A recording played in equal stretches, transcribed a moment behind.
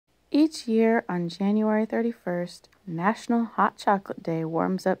Each year on January 31st, National Hot Chocolate Day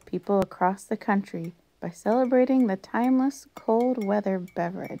warms up people across the country by celebrating the timeless cold weather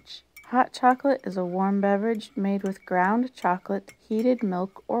beverage. Hot chocolate is a warm beverage made with ground chocolate, heated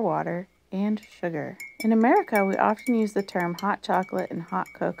milk or water, and sugar. In America, we often use the term hot chocolate and hot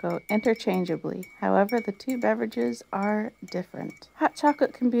cocoa interchangeably. However, the two beverages are different. Hot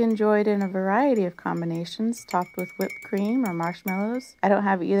chocolate can be enjoyed in a variety of combinations, topped with whipped cream or marshmallows. I don't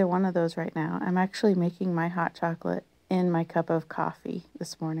have either one of those right now. I'm actually making my hot chocolate in my cup of coffee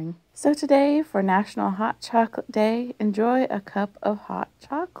this morning. So today, for National Hot Chocolate Day, enjoy a cup of hot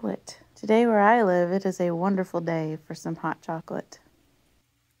chocolate. Today where I live, it is a wonderful day for some hot chocolate.